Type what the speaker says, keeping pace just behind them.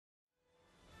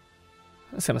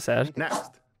That's kind of sad.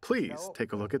 Next, please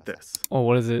take a look at this. Oh,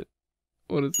 what is it?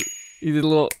 What is it? You did a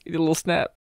little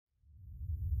snap.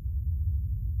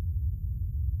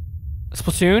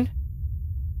 Splatoon?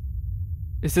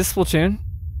 Is this Splatoon?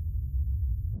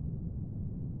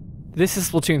 This is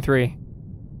Splatoon 3.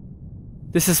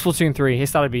 This is Splatoon 3.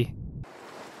 It's gotta be.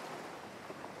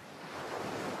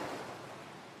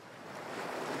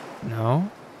 No?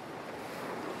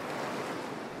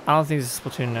 I don't think this is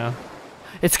Splatoon now.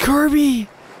 It's Kirby!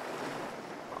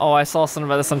 Oh, I saw something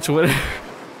about this on Twitter.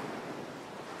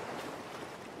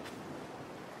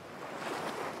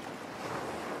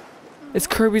 It's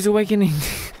Kirby's Awakening.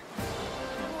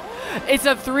 It's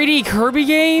a 3D Kirby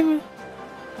game?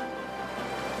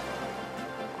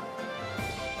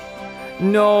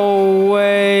 No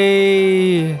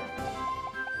way.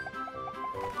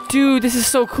 Dude, this is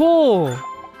so cool.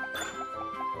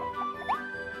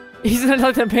 He's in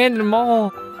like an abandoned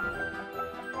mall.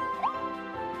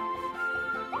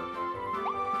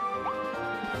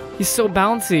 He's so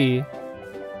bouncy.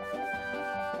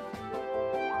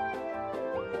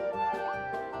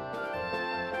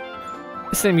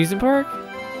 It's an amusement park?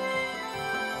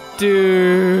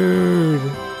 Dude.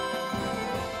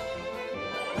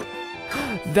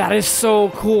 That is so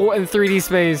cool in 3D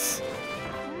space.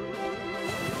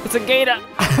 It's a gator.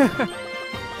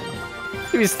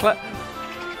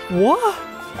 What?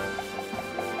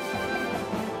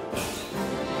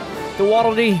 The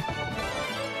Waddle Dee.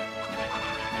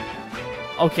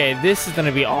 Okay, this is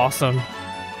gonna be awesome.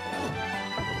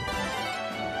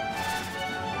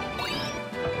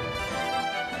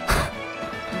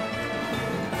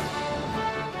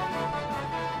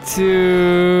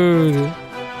 Dude.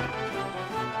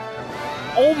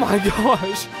 Oh my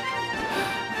gosh.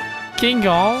 King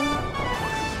Kong?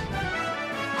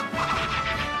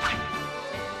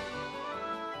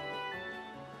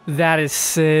 That is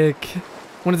sick.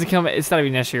 When does it come? It's gotta be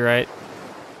next year, right?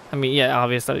 I mean, yeah,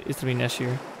 obviously it's gonna be next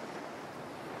year.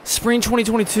 Spring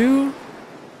 2022?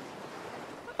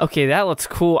 Okay, that looks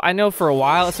cool. I know for a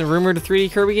while it's a rumored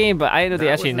 3D Kirby game, but I didn't know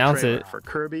they actually announced it. For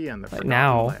Kirby and the like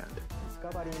now. Land.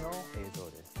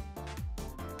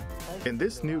 In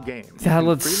this new game, that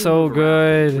looks so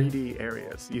good. 3D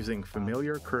areas using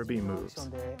familiar Kirby moves.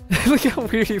 Look how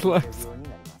weird he looks.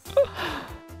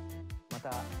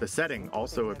 The setting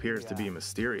also appears to be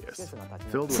mysterious,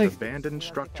 filled with abandoned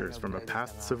structures from a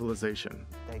past civilization.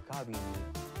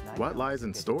 What lies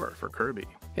in store for Kirby?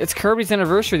 It's Kirby's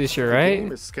anniversary this year, right? The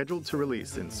game is scheduled to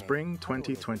release in spring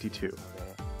 2022.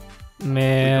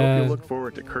 Man. We hope you look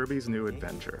forward to Kirby's new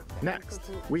adventure. Next,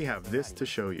 we have this to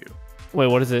show you. Wait,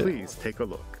 what is it? Please take a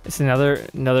look. It's another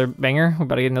banger. We're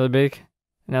about to get another big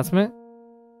announcement.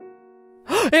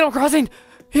 Animal Crossing!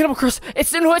 Animal Crossing! It's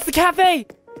the cafe!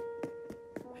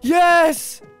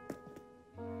 Yes!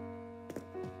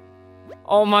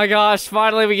 Oh my gosh,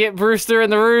 finally we get Brewster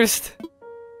and the Roost.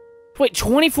 Wait,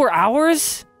 24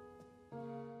 hours?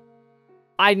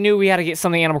 I knew we had to get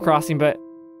something Animal Crossing, but...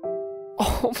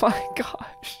 Oh my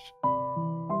gosh.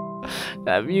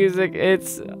 That music,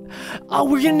 it's... Oh,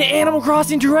 we're getting the Animal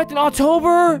Crossing Direct in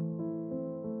October?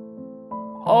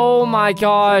 Oh my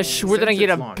gosh, we're gonna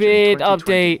get a big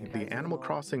update. The Animal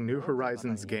Crossing New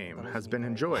Horizons game has been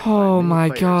enjoyed oh by my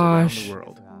gosh.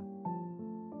 around the world.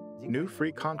 New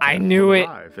free content I knew it.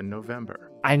 Arrive in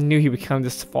November. I knew he would come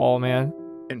this fall, man.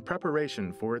 In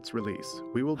preparation for its release,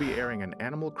 we will be airing an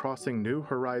Animal Crossing New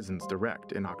Horizons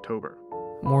Direct in October.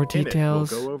 More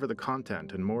details. In it, we'll go over the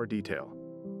content in more detail.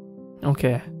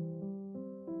 Okay.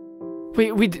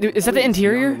 Wait, is that the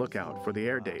interior? Be on the lookout for the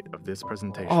air date of this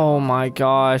presentation. Oh my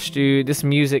gosh, dude, this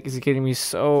music is getting me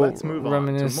so Let's move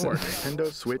reminiscent. on to more Nintendo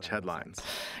Switch headlines.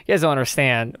 You guys don't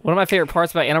understand. One of my favorite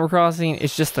parts about Animal Crossing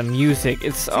is just the music.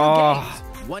 It's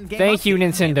thank you,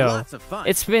 Nintendo.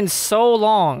 It's been so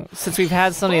long since we've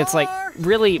had something that's like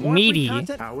really meaty.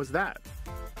 How was that?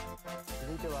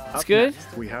 It's good.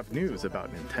 Next, we have news about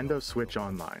Nintendo Switch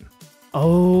Online.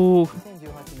 Oh.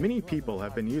 Many people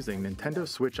have been using Nintendo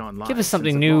Switch Online. Give us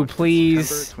something new, please.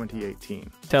 September 2018.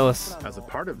 Tell us. As a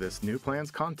part of this new plan's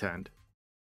content,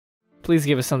 please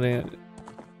give us something.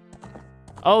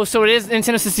 Oh, so it is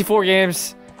Nintendo 64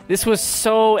 games. This was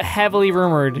so heavily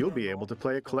rumored. You'll be able to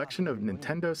play a collection of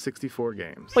Nintendo 64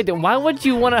 games. Wait, then why would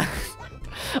you want to...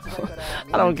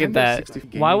 I don't get that.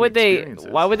 Why would they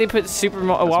put why would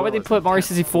they put Mario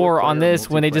 64 on this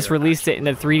when they just released it in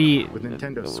the 3D with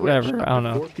Nintendo Switch, whatever, I don't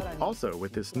know. Also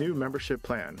with this new membership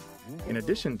plan, in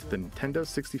addition to the Nintendo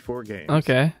 64 games.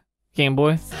 Okay. Game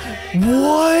Boy.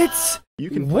 What? You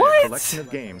can play a collection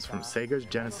of games from Sega's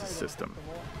Genesis system.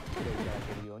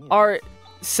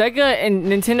 Sega and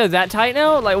Nintendo that tight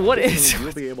now? Like, what is?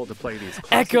 You'll be able to play these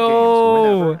classic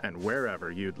Echo! games whenever and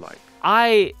wherever you'd like.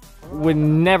 I would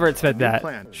never expect that.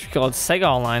 plan. Should call it Sega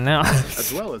Online now.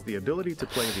 As well as the ability to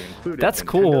play the included That's Nintendo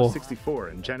cool. 64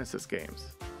 and Genesis games.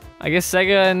 I guess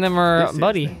Sega and them are This is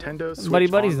buddy Nintendo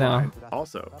Switch buddies Online. now.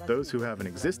 Also, those who have an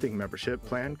existing membership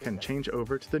plan can change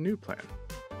over to the new plan.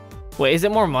 Wait, is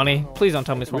it more money? Please don't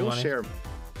tell me it's more We'll money. share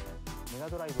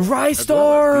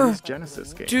Rystar! these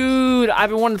Genesis games. Dude, I've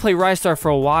been wanting to play Rystar for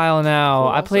a while now.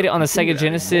 We'll I played it on the also continue Sega adding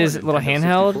Genesis more little Nintendo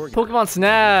handheld. 64 Pokemon games.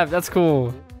 Snap, that's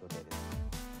cool.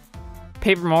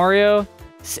 Paper Mario.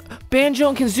 Banjo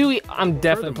and Kazooie. I'm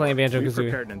definitely playing Banjo and We've Kazooie.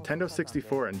 prepared Nintendo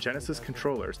 64 and Genesis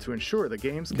controllers to ensure the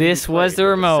games can This be was played the with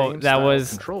remote same that style was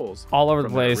controls all over the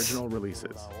from their place. Original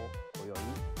releases.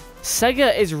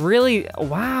 Sega is really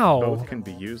wow. Both can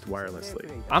be used wirelessly.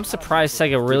 I'm surprised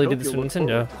Sega really did this for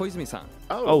Nintendo. Koizumi-san,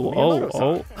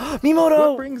 Miyamoto-san. What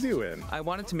Miyamoto! brings you in? I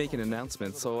wanted to make an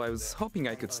announcement, so I was hoping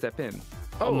I could step in.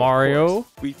 Of Mario. course.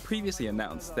 We've previously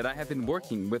announced that I have been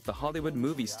working with the Hollywood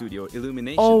movie studio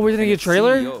Illumination. Oh, we're gonna and get a its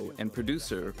trailer? CEO and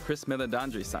producer Chris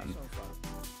Meledandri-san,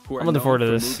 who are I'm looking known forward to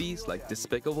for this. movies like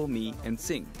Despicable Me and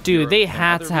Sing. Dude, Europe, they and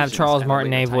had other to have regions Charles at a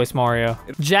Martinet later voice time. Mario.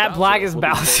 Jack Black is will be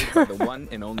voiced by Bowser. the one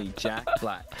and only Jack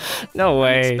Black. No I'm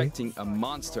way. expecting a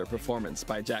monster performance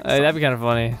by Jack. That'd be kind of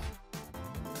funny.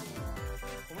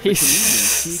 Comedian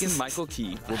He's Keegan Michael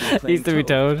Key will be he's playing to be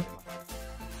Toad. Toad.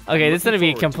 Okay, this is gonna be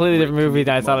a Looking forward to completely great different movie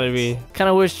than I comedic thought it'd be. moments. Kind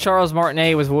of wish Charles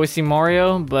Martinet was voicing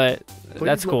Mario, but Please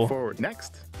that's look cool. forward.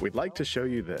 Next, we'd like to show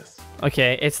you this.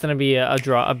 Okay, it's gonna be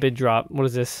a bid drop. What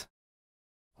is this?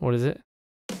 What is it?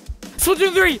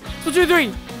 Splatoon 3! Splatoon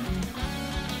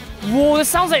 3! Whoa, this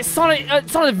sounds like Sonic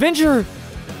Adventure!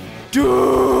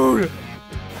 Dude!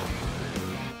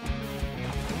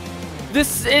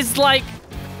 This is like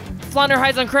Flounder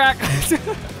Heights on crack.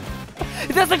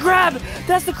 That's the crab!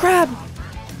 That's the crab!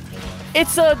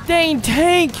 It's a dang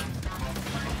tank!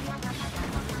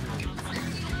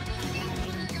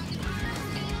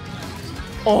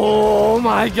 Oh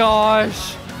my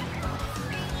gosh!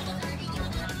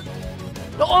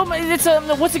 Oh my, it's a,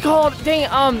 what's it called? Dang,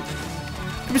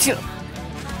 let me see.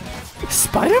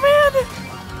 Spider-Man?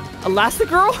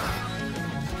 Elastigirl?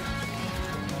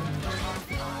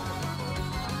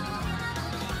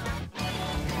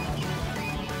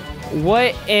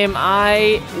 What am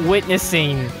I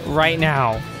witnessing right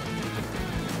now?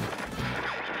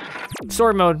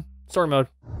 Story mode. Story mode.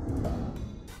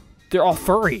 They're all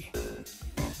furry.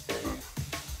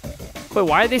 Wait,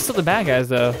 why are they still the bad guys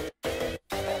though?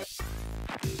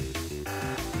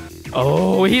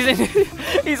 Oh, he's in.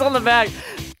 He's on the back,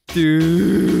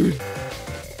 dude.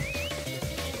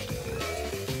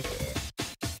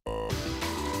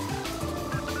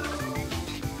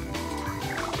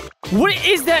 What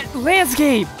is that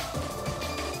landscape?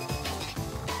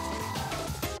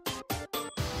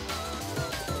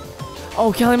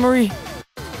 Oh, Kelly Marie.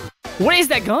 What is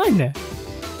that gun?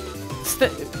 It's the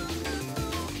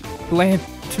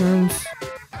lanterns.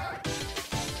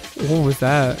 What was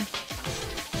that?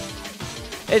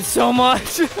 It's so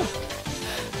much.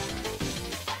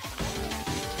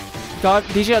 God,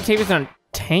 DJ Octavius on a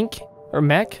tank or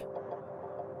mech?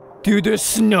 Dude, there's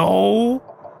snow.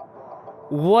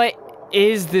 What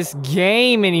is this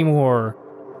game anymore?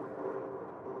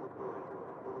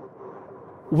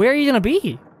 Where are you gonna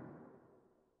be?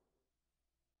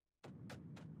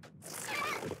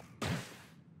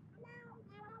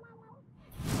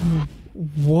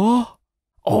 What?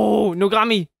 Oh,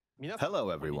 Nogami. Hello,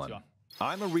 everyone.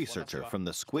 I'm a researcher from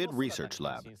the Squid Research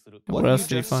Lab. What What else you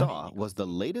did you just find? saw was the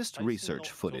latest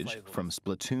research footage from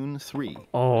Splatoon 3.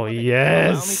 Oh, Allow me to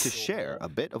yes. share a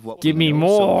bit of what Give we me know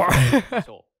so more. far.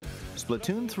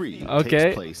 Splatoon 3 Okay.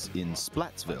 takes place in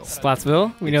Splatsville.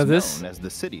 Splatsville, we know It's this. known as the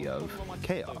city of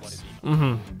chaos.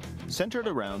 Mm-hmm. Centered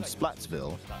around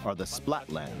Splatsville are the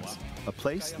Splatlands, a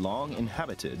place long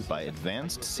inhabited by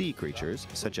advanced sea creatures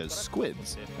such as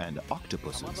squids and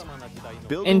octopuses.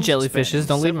 Buildings jellyfishes, spanning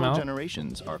don't leave 'em several out.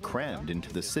 generations are crammed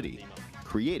into the city,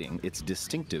 creating its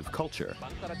distinctive culture.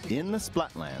 In the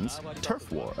Splatlands, turf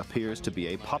war appears to be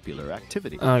a popular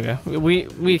activity. Okay, we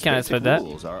Its kind of basic said that.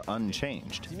 rules are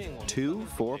unchanged. 2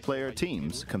 4-player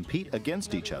teams compete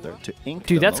against each other to ink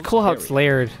Dude, the that's most cool how it's area.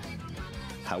 layered.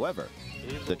 However,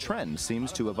 the trend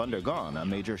seems to have undergone a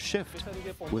major shift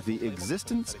with the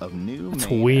existence of new That's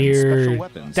main and weird. special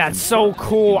weapons. That's so confirmed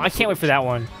cool. in the I can't wait for footage. that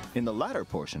one. In the latter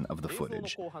portion of the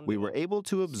footage, we were able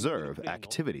to observe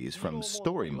activities from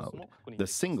Story Mode, the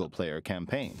single-player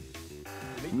campaign.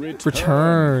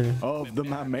 Return. of the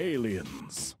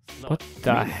mammalians. What the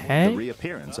The heck?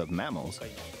 reappearance of mammals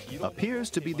appears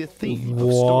to be the theme of Story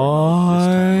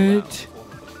Mode this time What?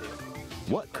 around.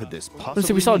 What could this possibly Let's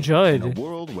see, we saw mean Judd. in a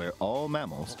world where all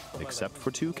mammals, except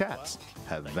for 2 cats,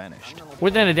 have vanished? We're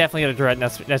gonna definitely get a direct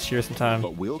next year sometime.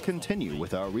 But we'll continue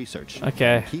with our research.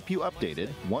 Okay. And keep you updated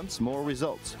once more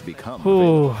results become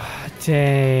Ooh, available.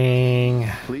 dang.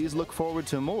 Please look forward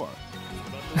to more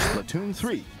Splatoon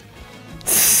 3.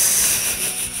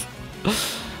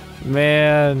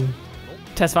 Man.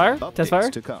 Test fire? Test Updates fire?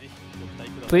 to come.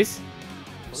 Please?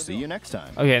 See you next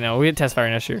time. Okay, no, we get test fire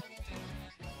next year.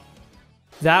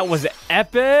 That was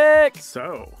epic!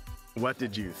 So, what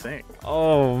did you think?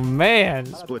 Oh, man.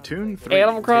 Splatoon 3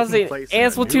 Animal Crossing taking place and in a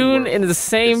new Splatoon world, in the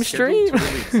same is scheduled stream? to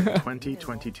release in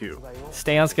 2022.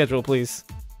 Stay on schedule, please.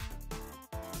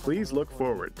 Please look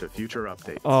forward to future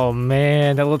updates. Oh,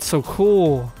 man, that looks so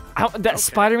cool. That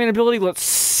Spider-Man ability looks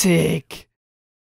sick.